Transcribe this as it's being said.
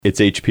It's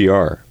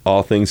HPR,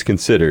 All Things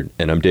Considered,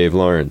 and I'm Dave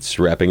Lawrence,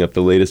 wrapping up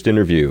the latest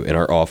interview in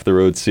our Off the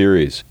Road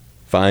series.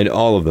 Find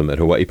all of them at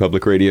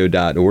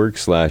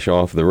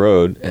hawaiipublicradio.org/off the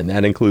road, and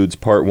that includes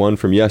part 1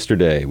 from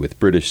yesterday with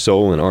British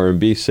soul and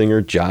R&B singer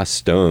Joss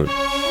Stone.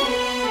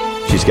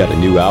 She's got a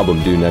new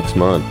album due next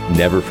month,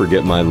 Never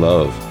Forget My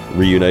Love,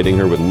 reuniting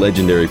her with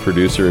legendary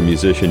producer and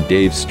musician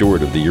Dave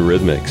Stewart of the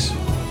Eurythmics.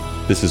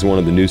 This is one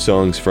of the new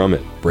songs from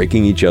it,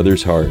 Breaking Each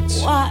Other's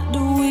Hearts. Why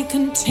do we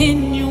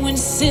continue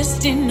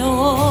insisting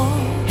on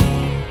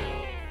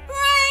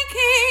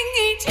breaking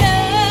each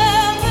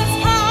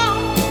other's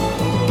hearts?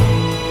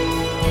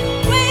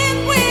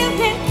 When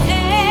will it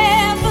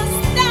ever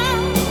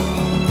stop?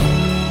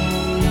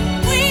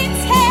 We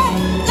tear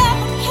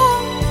love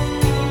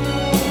apart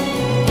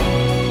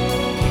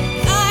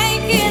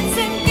like it's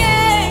a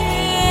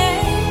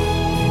game.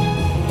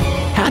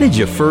 How did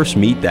you first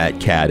meet that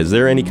cat? Is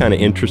there any kind of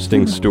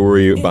interesting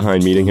story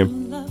behind meeting him?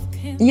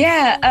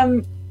 Yeah,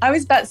 I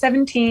was about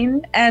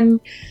 17 and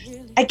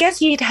I guess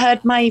he'd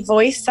heard my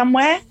voice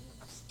somewhere.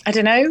 I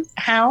don't know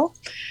how.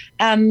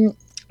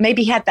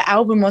 Maybe he had the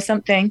album or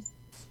something.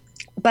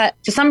 But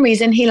for some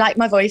reason, he liked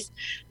my voice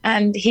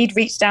and he'd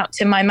reached out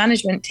to my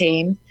management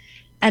team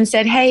and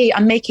said, hey,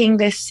 I'm making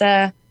this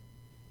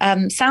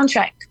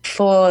soundtrack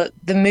for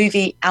the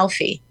movie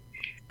Alfie.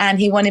 And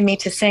he wanted me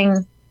to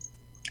sing,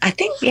 I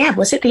think,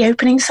 was it the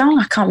opening song?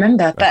 I can't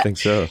remember. But I think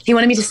so. He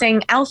wanted me to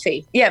sing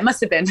Alfie. Yeah, it must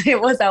have been. It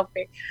was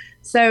Alfie.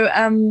 So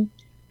I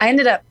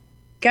ended up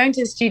going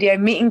to the studio,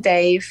 meeting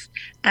Dave,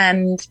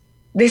 and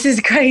this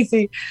is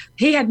crazy.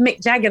 He had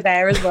Mick Jagger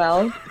there as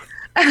well,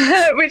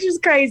 which is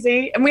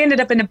crazy. And we ended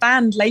up in a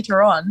band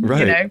later on,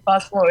 right.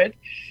 Fast forward.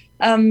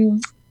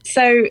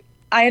 So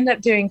I ended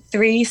up doing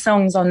 3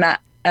 songs on that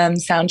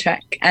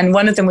soundtrack, and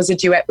one of them was a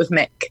duet with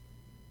Mick.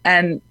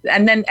 And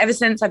then ever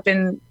since, I've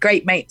been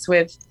great mates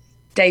with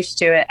Dave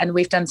Stewart, and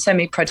we've done so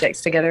many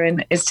projects together,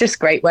 and it's just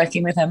great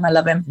working with him. I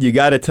love him. You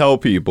got to tell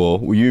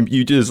people,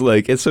 you just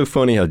like, it's so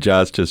funny how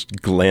Joss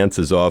just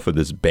glances off of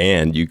this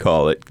band, you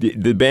call it.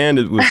 The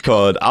band was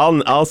called,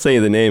 I'll say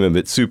the name of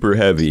it, Super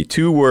Heavy.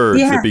 2 words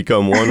that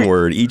become 1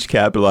 word, each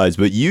capitalized,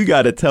 but you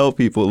got to tell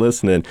people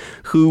listening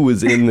who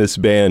was in this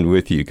band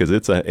with you, because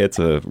it's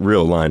a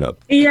real lineup.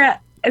 Yeah,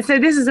 so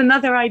this is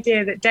another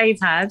idea that Dave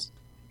had.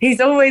 He's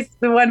always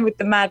the one with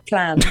the mad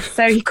plan.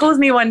 So he calls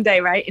me one day,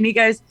 right, and he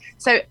goes,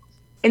 so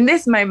in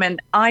this moment,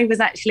 I was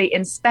actually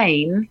in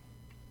Spain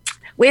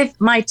with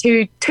my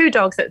two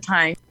dogs at the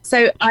time.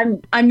 So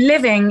I'm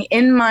living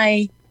in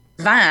my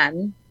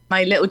van,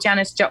 my little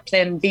Janis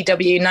Joplin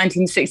VW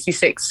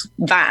 1966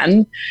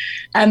 van,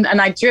 and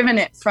I'd driven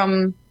it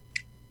from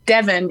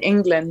Devon,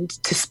 England,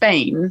 to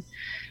Spain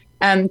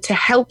to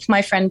help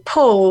my friend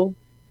Paul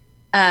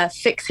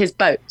fix his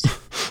boat.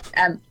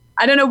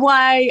 I don't know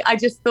why, I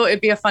just thought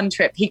it'd be a fun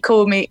trip. He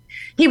called me.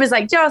 He was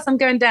like, Joss, I'm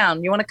going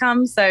down. You want to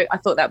come? So I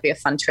thought that'd be a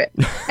fun trip.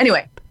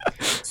 Anyway,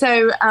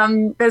 so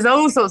there's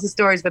all sorts of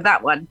stories with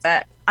that one.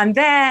 But I'm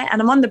there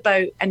and I'm on the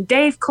boat and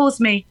Dave calls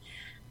me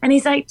and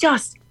he's like,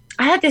 Joss,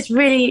 I had this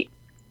really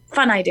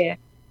fun idea.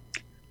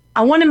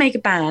 I want to make a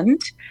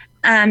band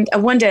and I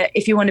wonder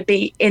if you want to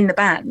be in the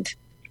band.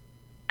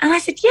 And I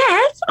said,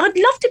 yes, I'd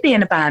love to be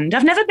in a band.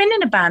 I've never been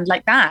in a band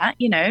like that,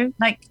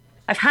 like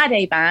I've had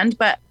a band,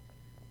 but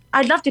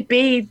I'd love to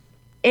be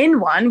in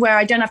one where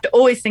I don't have to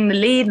always sing the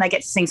lead and I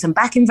get to sing some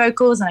backing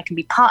vocals and I can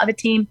be part of a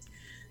team.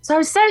 So I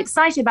was so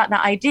excited about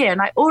that idea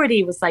and I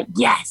already was like,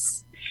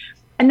 yes.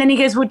 And then he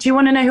goes, well, do you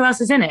want to know who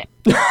else is in it?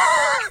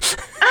 I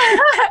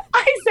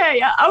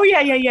say, oh,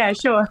 yeah,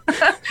 sure.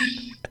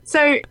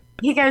 So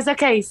he goes,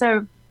 okay,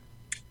 so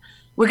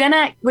we're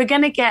gonna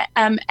get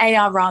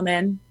A.R.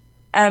 Rahman,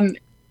 who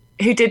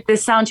did the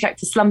soundtrack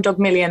to Slumdog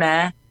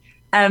Millionaire.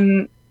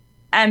 And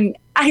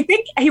I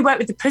think he worked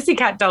with the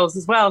Pussycat Dolls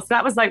as well. So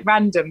that was like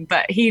random,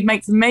 but he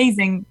makes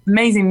amazing,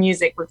 amazing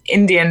music with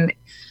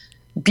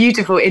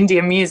beautiful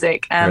Indian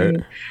music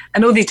and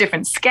all these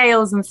different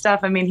scales and stuff.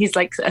 I mean, he's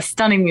like a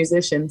stunning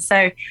musician. So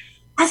I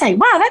was like,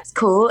 wow, that's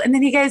cool. And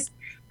then he goes,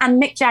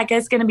 and Mick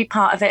Jagger's going to be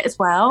part of it as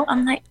well.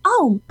 I'm like,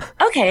 oh,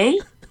 okay,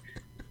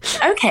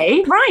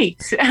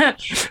 right.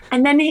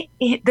 And then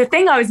the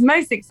thing I was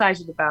most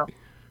excited about,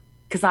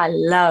 because I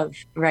love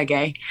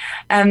reggae,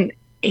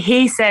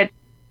 he said,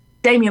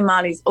 Damian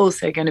Marley's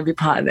also going to be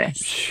part of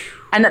this.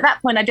 And at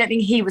that point, I don't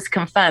think he was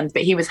confirmed,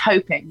 but he was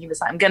hoping. He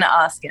was like, I'm going to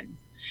ask him.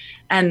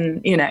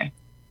 And, I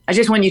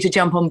just want you to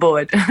jump on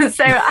board.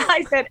 So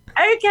I said,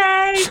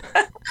 okay,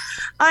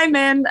 I'm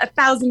in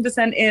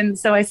 1,000% in.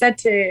 So I said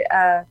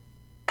to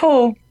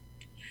Paul,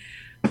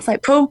 I was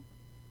like, Paul,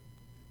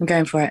 I'm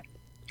going for it.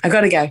 I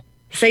got to go.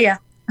 See ya.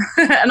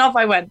 And off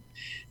I went.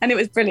 And it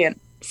was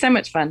brilliant. So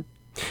much fun.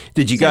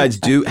 Did you guys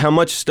how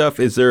much stuff,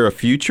 is there a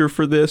future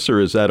for this or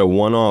is that a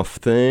one-off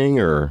thing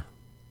or?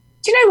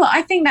 Do you know what?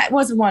 I think that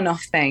was a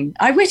one-off thing.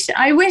 I wish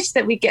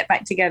that we'd get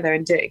back together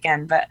and do it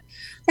again, but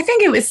I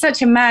think it was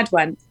such a mad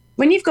one.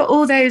 When you've got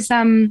all those,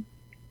 I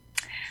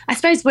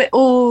suppose we're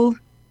all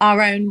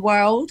our own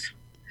world.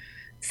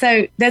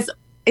 So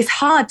it's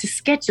hard to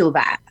schedule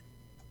that,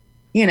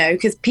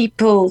 because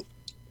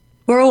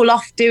we're all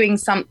off doing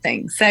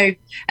something. So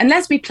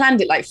unless we planned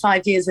it like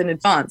 5 years in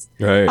advance,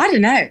 right. I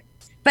don't know.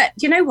 But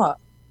you know what?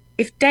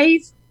 If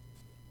Dave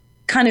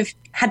kind of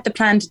had the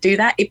plan to do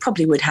that, it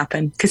probably would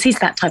happen because he's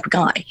that type of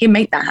guy. He'd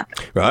make that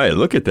happen. Right.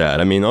 Look at that.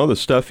 I mean, all the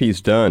stuff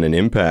he's done and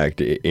impact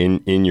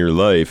in your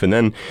life. And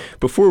then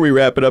before we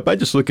wrap it up, I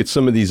just look at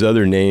some of these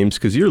other names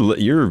because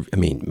you're, I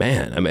mean,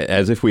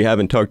 as if we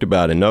haven't talked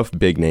about enough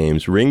big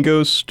names.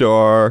 Ringo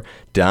Starr,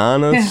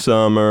 Donna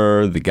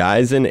Summer, the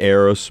guys in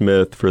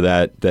Aerosmith for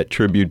that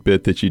tribute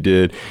bit that you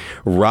did,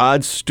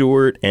 Rod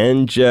Stewart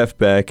and Jeff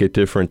Beck at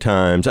different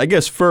times. I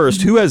guess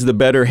first, who has the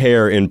better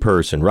hair in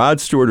person,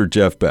 Rod Stewart or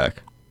Jeff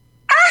Beck?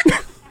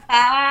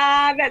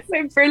 That's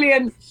so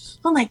brilliant.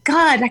 Oh my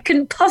God, I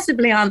couldn't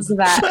possibly answer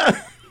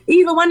that.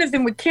 Either one of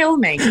them would kill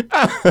me.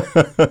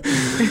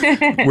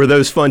 Were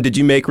those fun? Did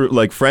you make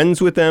like friends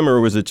with them, or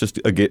was it just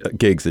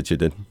gigs that you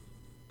did?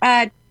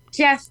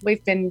 Jeff,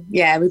 we've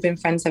been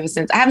friends ever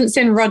since. I haven't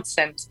seen Rod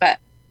since, but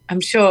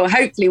I'm sure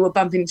hopefully we'll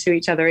bump into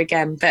each other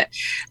again. But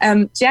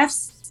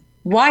Jeff's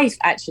wife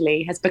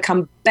actually has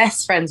become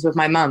best friends with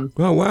my mum.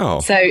 Oh, wow.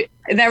 So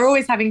they're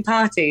always having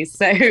parties.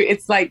 So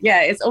it's like,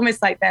 it's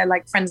almost like they're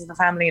like friends of the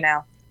family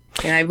now,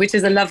 which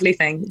is a lovely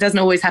thing. It doesn't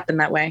always happen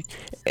that way.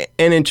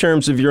 And in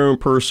terms of your own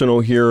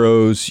personal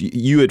heroes,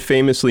 you had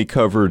famously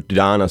covered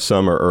Donna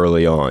Summer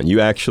early on.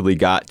 You actually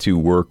got to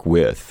work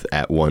with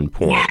at one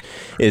point. Yeah.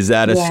 Is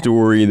that a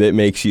story that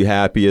makes you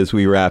happy as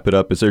we wrap it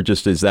up? Is that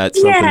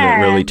something that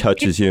really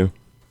touches you?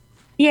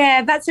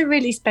 Yeah, that's a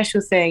really special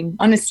thing,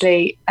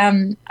 honestly.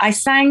 I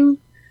sang,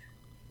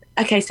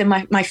 so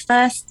my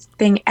first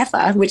thing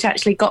ever, which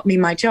actually got me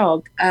my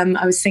job,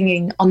 I was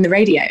singing on the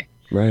radio.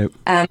 Right.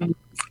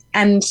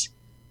 And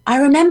I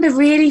remember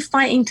really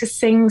fighting to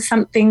sing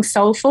something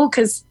soulful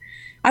because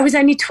I was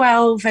only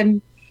 12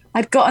 and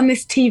I'd got on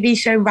this TV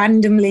show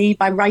randomly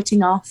by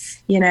writing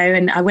off,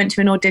 and I went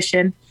to an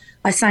audition.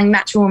 I sang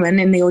Natural Woman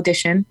in the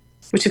audition,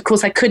 which of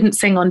course I couldn't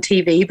sing on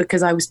TV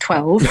because I was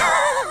 12.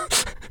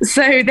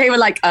 So they were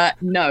like,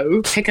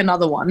 no, pick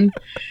another one.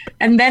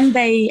 And then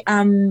they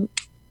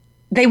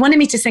wanted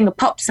me to sing a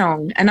pop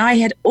song, and I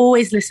had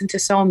always listened to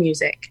soul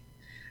music.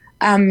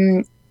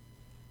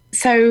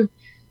 So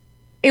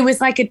it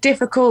was like a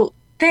difficult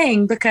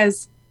thing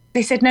because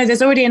they said, no,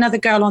 there's already another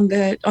girl on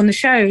the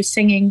show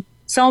singing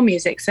soul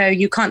music, so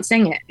you can't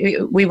sing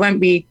it. We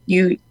won't be,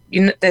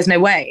 there's no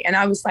way. And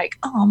I was like,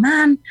 oh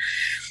man,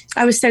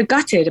 I was so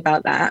gutted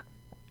about that.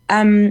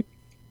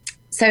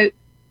 So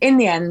in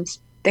the end,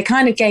 they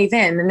kind of gave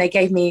in and they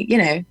gave me,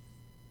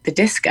 the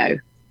disco,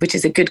 which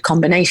is a good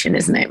combination,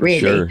 isn't it,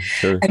 really?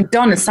 Sure. And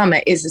Donna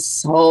Summer is a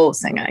soul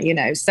singer,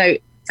 So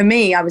for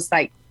me, I was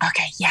like,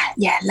 okay,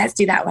 yeah, let's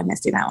do that one.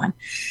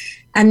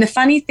 And the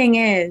funny thing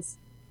is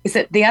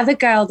that the other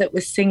girl that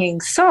was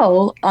singing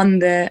soul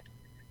or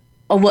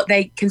what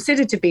they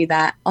considered to be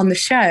that on the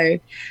show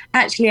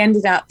actually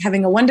ended up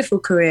having a wonderful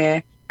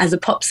career as a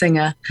pop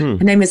singer. Her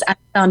name is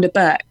Alexandra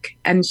Burke,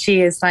 and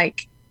she's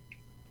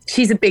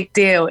a big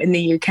deal in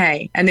the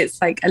UK, and it's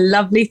like a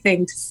lovely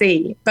thing to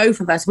see. Both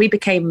of us, we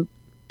became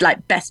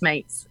like best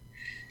mates.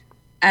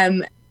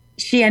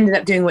 She ended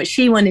up doing what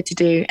she wanted to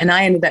do, and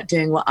I ended up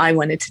doing what I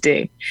wanted to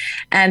do.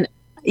 And,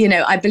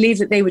 I believe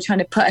that they were trying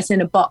to put us in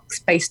a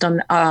box based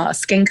on our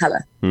skin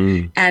color.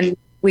 And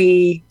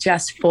we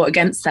just fought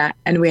against that,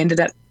 and we ended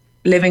up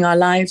living our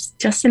lives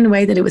just in the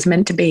way that it was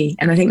meant to be.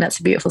 And I think that's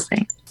a beautiful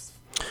thing.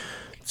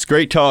 It's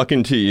great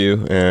talking to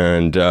you,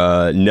 and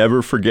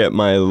Never Forget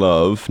My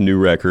Love, new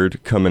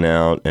record coming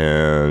out,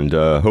 and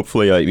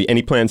hopefully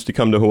any plans to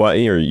come to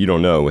Hawaii, or you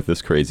don't know with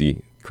this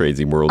crazy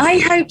world? I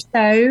hope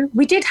so.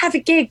 We did have a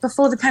gig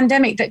before the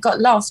pandemic that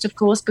got lost, of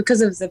course, because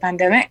of the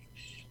pandemic.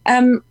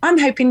 I'm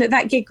hoping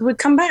that gig would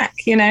come back,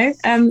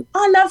 I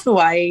love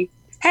Hawaii.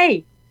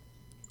 Hey,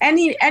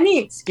 any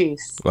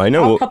excuse. Well, I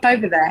know. I'll pop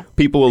over there.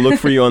 People will look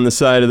for you on the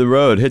side of the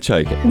road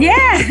hitchhiking.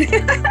 Yeah.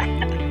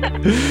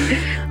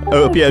 I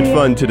hope you had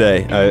fun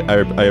today.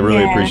 I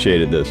really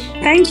appreciated this.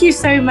 Thank you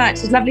so much.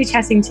 It's lovely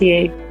chatting to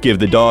you. Give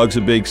the dogs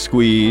a big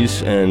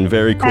squeeze, and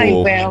very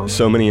cool. I will.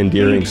 So many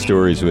endearing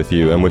stories with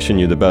you. I'm wishing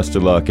you the best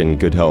of luck and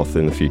good health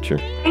in the future.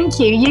 Thank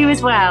you. You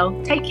as well.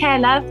 Take care,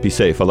 love. Be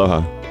safe.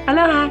 Aloha.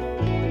 Aloha.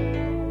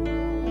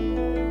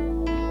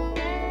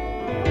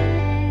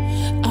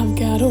 I've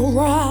got a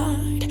right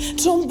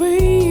to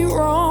be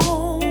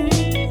wrong.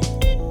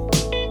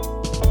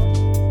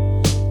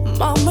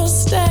 My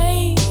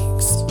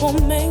mistakes will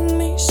make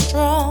me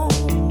strong.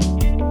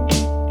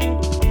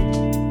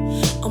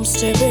 I'm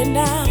stepping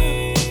out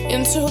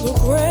into the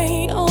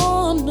great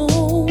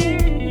unknown.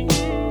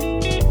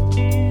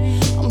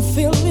 I'm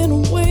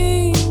feeling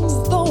wings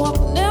though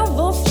I've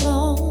never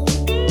flown.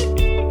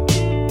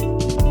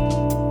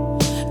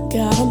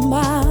 Got a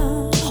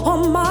mind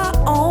on my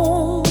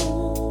own.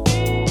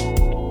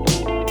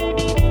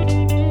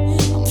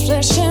 I'm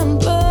flesh and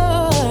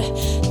blood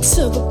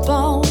to the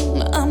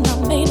bone. I'm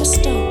not made of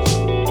stone.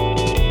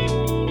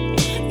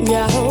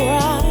 Got a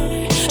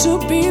right to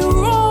be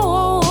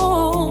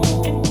wrong.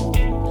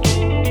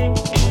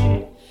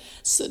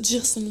 So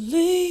just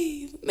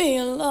leave me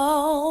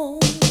alone.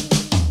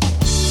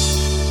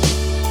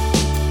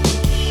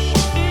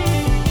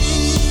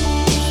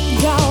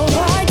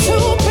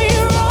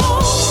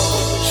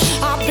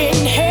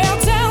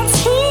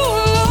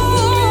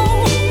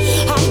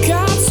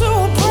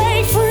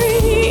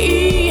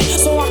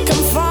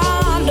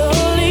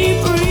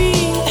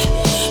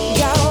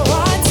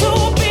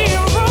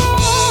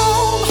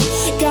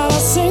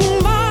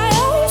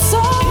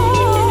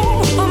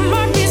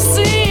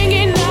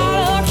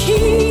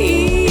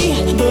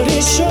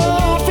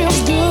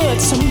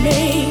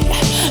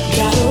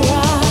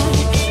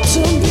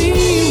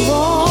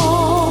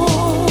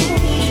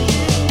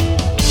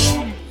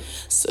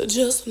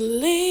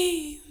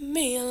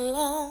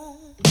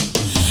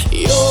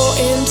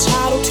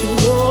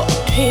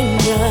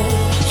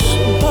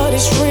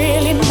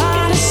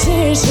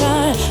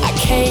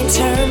 can't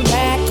turn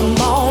back, I'm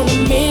on a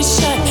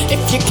mission.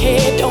 If you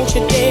care, don't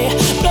you dare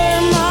blur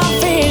my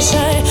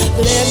vision.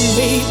 Let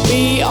me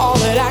be all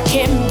that I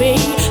can be.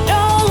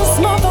 Don't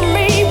smother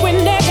me with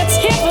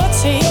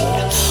negativity.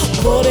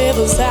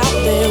 Whatever's out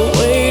there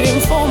waiting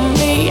for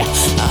me,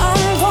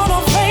 I'm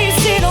gonna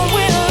face it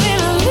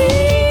willingly.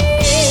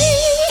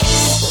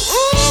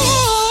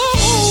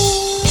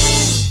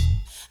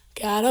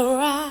 Got a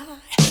right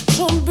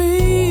to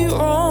be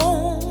wrong.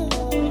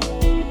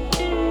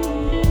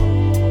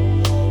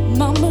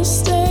 My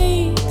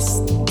mistakes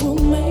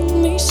will make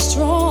me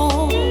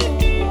strong.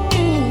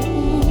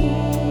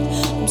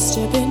 I'm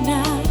stepping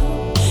out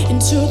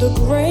into the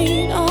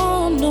great unknown.